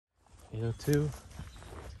8:02.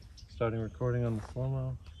 Starting recording on the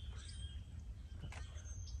slow-mo.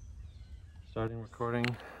 Starting recording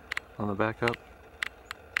on the backup.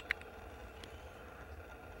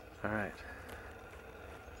 All right.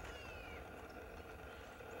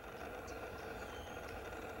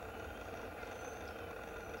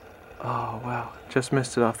 Oh wow, just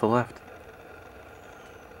missed it off the left.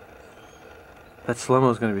 That slow-mo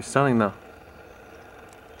is going to be stunning though.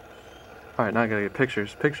 All right, now I gotta get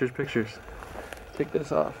pictures. Pictures. Take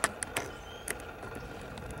this off.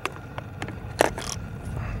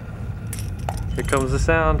 Here comes the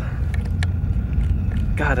sound.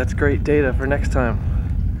 God, that's great data for next time.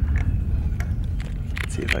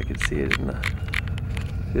 Let's see if I can see it in the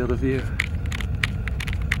field of view.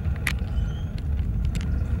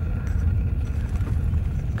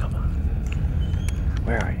 Come on.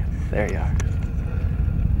 Where are you? There you are.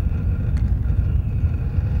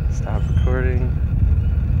 Stop recording.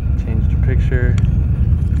 Change the picture.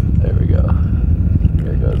 There we go.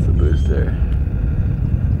 There goes the booster.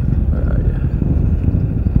 Where are you?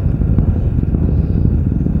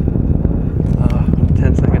 Oh,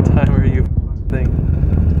 10-second timer, you thing.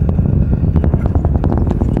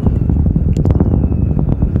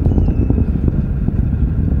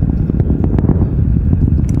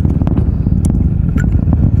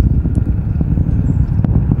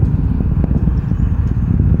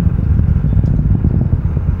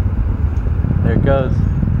 There it goes.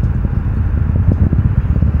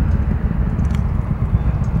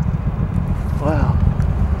 Wow.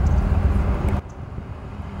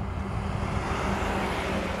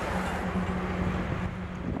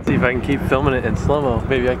 See if I can keep filming it in slow-mo.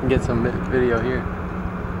 Maybe I can get some video here.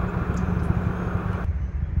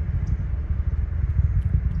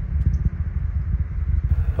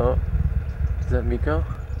 Oh, is that Miko?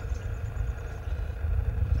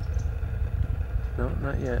 No,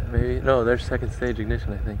 not yet. Maybe. No, there's second stage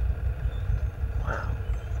ignition, I think. Wow.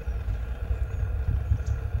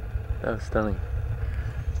 That was stunning.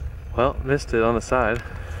 Well, missed it on the side.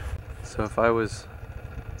 So if I was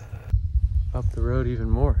up the road even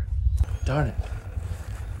more. Darn it.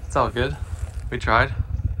 It's all good. We tried.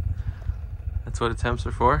 That's what attempts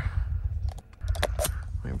are for.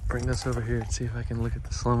 Let me bring this over here and see if I can look at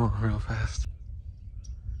the slow-mo real fast.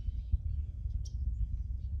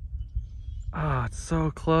 Ah, it's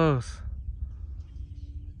so close.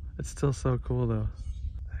 It's still so cool though.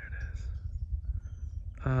 There it is.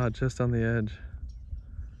 Ah, just on the edge.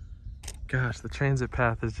 Gosh, the transit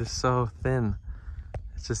path is just so thin.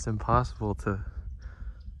 It's just impossible to...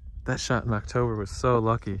 That shot in October was so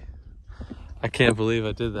lucky. I can't believe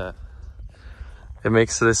I did that. It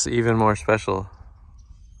makes this even more special.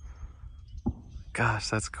 Gosh,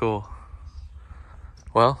 that's cool.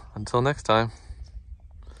 Well, until next time.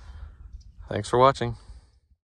 Thanks for watching.